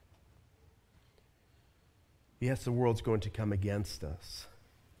 Yes, the world's going to come against us,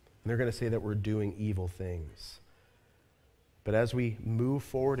 and they're going to say that we're doing evil things. But as we move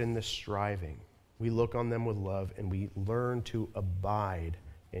forward in this striving, we look on them with love and we learn to abide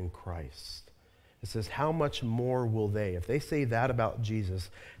in Christ. It says, how much more will they, if they say that about Jesus,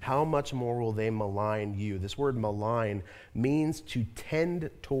 how much more will they malign you? This word malign means to tend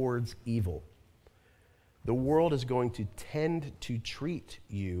towards evil. The world is going to tend to treat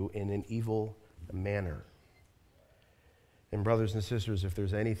you in an evil manner. And brothers and sisters, if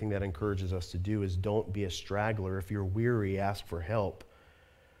there's anything that encourages us to do is don't be a straggler. If you're weary, ask for help.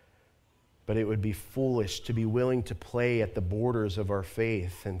 But it would be foolish to be willing to play at the borders of our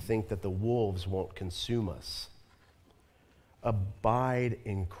faith and think that the wolves won't consume us. Abide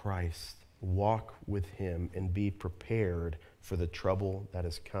in Christ, walk with him, and be prepared for the trouble that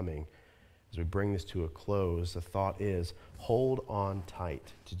is coming. As we bring this to a close, the thought is, hold on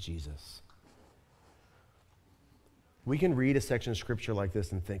tight to Jesus. We can read a section of scripture like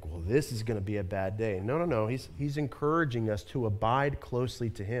this and think, well, this is going to be a bad day. No. He's encouraging us to abide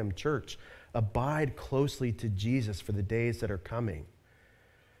closely to him. Church, abide closely to Jesus for the days that are coming.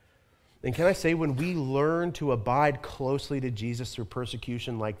 And can I say, when we learn to abide closely to Jesus through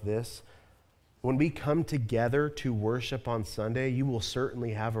persecution like this, when we come together to worship on Sunday, you will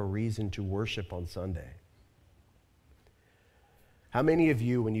certainly have a reason to worship on Sunday. How many of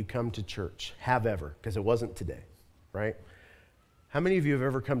you, when you come to church, have ever, because it wasn't today, right? How many of you have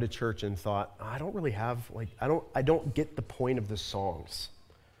ever come to church and thought, I don't get the point of the songs.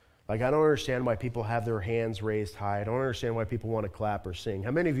 Like, I don't understand why people have their hands raised high. I don't understand why people want to clap or sing.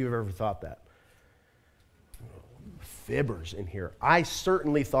 How many of you have ever thought that? Fibbers in here. I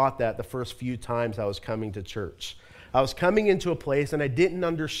certainly thought that the first few times I was coming to church. I was coming into a place and I didn't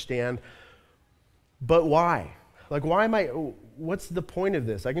understand, but why? Like, what's the point of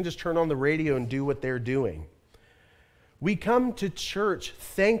this? I can just turn on the radio and do what they're doing. We come to church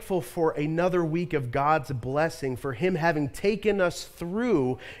thankful for another week of God's blessing, for him having taken us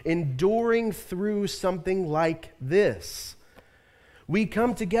through, enduring through something like this. We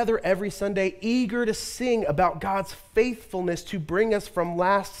come together every Sunday eager to sing about God's faithfulness to bring us from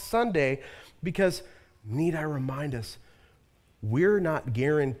last Sunday, because, need I remind us, we're not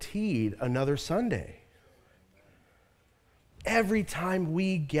guaranteed another Sunday. Every time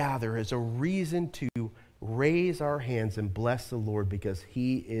we gather is a reason to raise our hands and bless the Lord because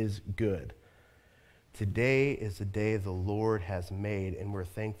he is good. Today is the day the Lord has made, and we're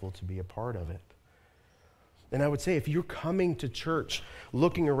thankful to be a part of it. And I would say, if you're coming to church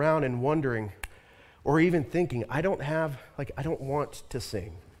looking around and wondering, or even thinking, I don't want to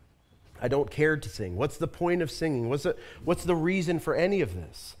sing. I don't care to sing. What's the point of singing? What's the reason for any of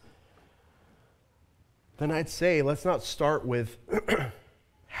this? Then I'd say, let's not start with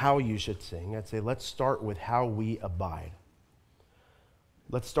how you should sing. I'd say, let's start with how we abide.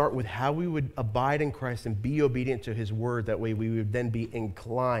 Let's start with how we would abide in Christ and be obedient to his word. That way we would then be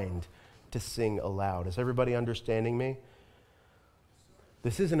inclined to sing aloud. Is everybody understanding me?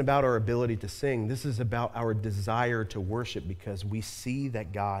 This isn't about our ability to sing. This is about our desire to worship because we see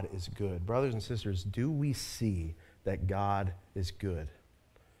that God is good. Brothers and sisters, do we see that God is good?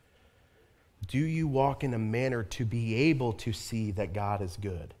 Do you walk in a manner to be able to see that God is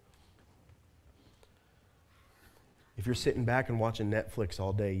good? If you're sitting back and watching Netflix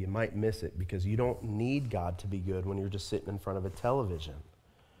all day, you might miss it because you don't need God to be good when you're just sitting in front of a television.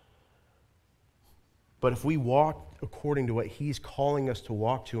 But if we walk according to what he's calling us to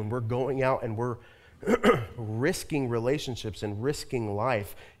walk to, and we're going out and we're risking relationships and risking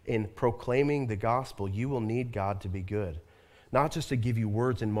life in proclaiming the gospel, you will need God to be good. Not just to give you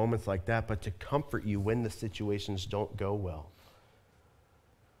words in moments like that, but to comfort you when the situations don't go well.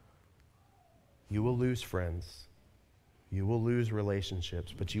 You will lose friends. You will lose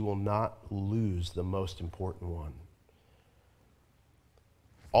relationships, but you will not lose the most important one.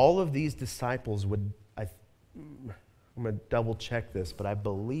 All of these disciples would, I'm going to double check this, but I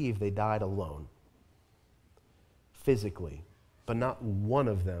believe they died alone, physically, but not one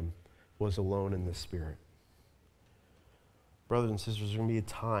of them was alone in the Spirit. Brothers and sisters, there's going to be a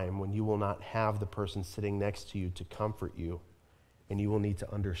time when you will not have the person sitting next to you to comfort you, and you will need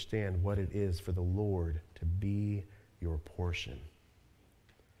to understand what it is for the Lord to be your portion.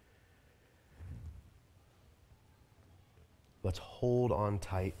 Let's hold on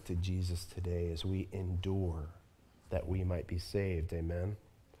tight to Jesus today as we endure that we might be saved. Amen.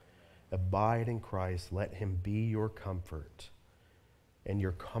 Abide in Christ. Let him be your comfort, and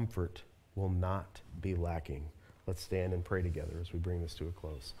your comfort will not be lacking. Let's stand and pray together as we bring this to a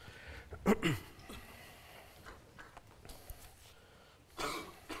close.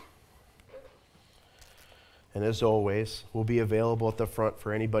 And as always, we'll be available at the front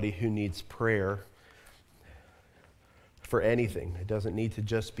for anybody who needs prayer for anything. It doesn't need to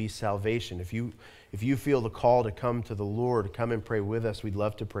just be salvation. If you feel the call to come to the Lord, come and pray with us, we'd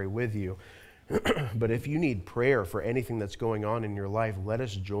love to pray with you. But if you need prayer for anything that's going on in your life, let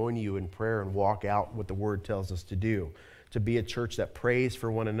us join you in prayer and walk out what the Word tells us to do, to be a church that prays for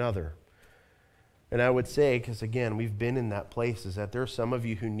one another. And I would say, because again, we've been in that place, is that there are some of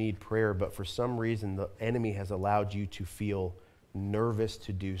you who need prayer, but for some reason the enemy has allowed you to feel nervous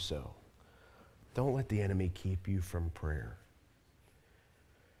to do so. Don't let the enemy keep you from prayer.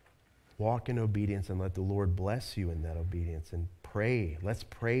 Walk in obedience and let the Lord bless you in that obedience, and pray. Let's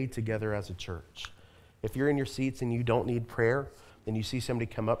pray together as a church. If you're in your seats and you don't need prayer, and you see somebody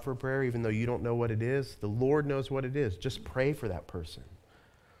come up for prayer, even though you don't know what it is, the Lord knows what it is. Just pray for that person.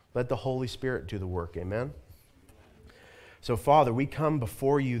 Let the Holy Spirit do the work. Amen? So, Father, we come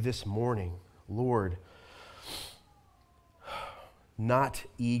before you this morning, Lord, not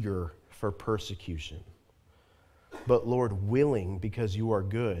eager for persecution, but, Lord, willing because you are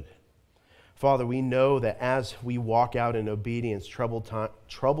good. Father, we know that as we walk out in obedience,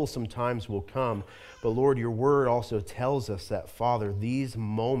 troublesome times will come. But Lord, your word also tells us that, Father, these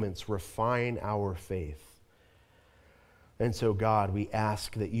moments refine our faith. And so, God, we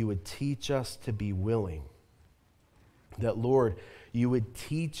ask that you would teach us to be willing. That, Lord, you would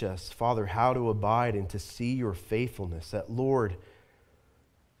teach us, Father, how to abide and to see your faithfulness. That, Lord,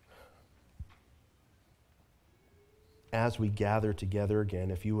 as we gather together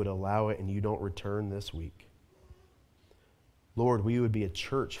again, if you would allow it and you don't return this week, Lord, we would be a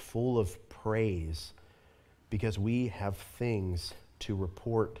church full of praise because we have things to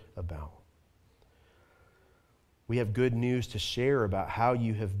report about. We have good news to share about how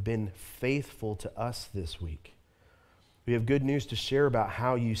you have been faithful to us this week. We have good news to share about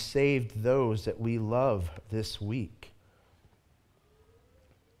how you saved those that we love this week.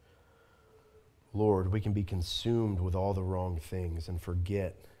 Lord, we can be consumed with all the wrong things and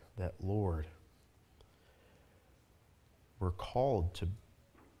forget that, Lord, we're called to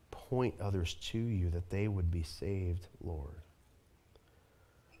point others to you that they would be saved, Lord.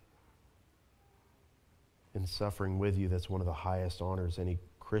 In suffering with you, that's one of the highest honors any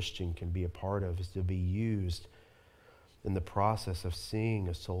Christian can be a part of, is to be used in the process of seeing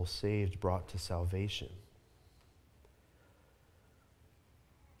a soul saved, brought to salvation.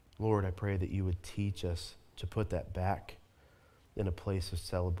 Lord, I pray that you would teach us to put that back in a place of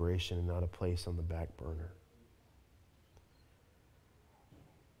celebration and not a place on the back burner.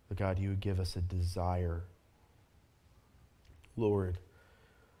 But God, you would give us a desire, Lord,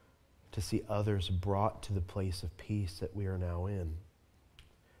 to see others brought to the place of peace that we are now in.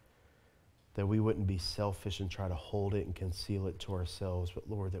 That we wouldn't be selfish and try to hold it and conceal it to ourselves, but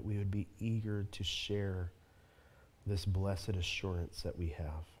Lord, that we would be eager to share this blessed assurance that we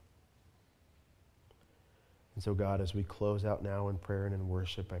have. And so, God, as we close out now in prayer and in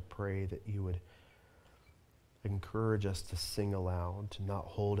worship, I pray that you would encourage us to sing aloud, to not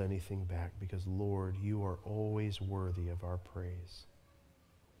hold anything back, because, Lord, you are always worthy of our praise.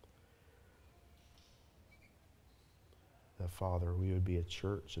 That, Father, we would be a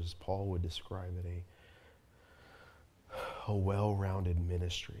church, as Paul would describe it, a well-rounded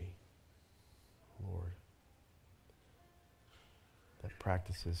ministry, Lord, that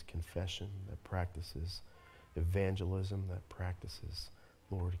practices confession, that practices evangelism, that practices,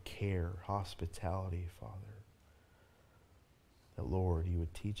 Lord, care, hospitality, Father. That, Lord, you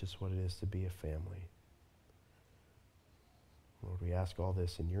would teach us what it is to be a family. Lord, we ask all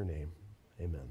this in your name. Amen.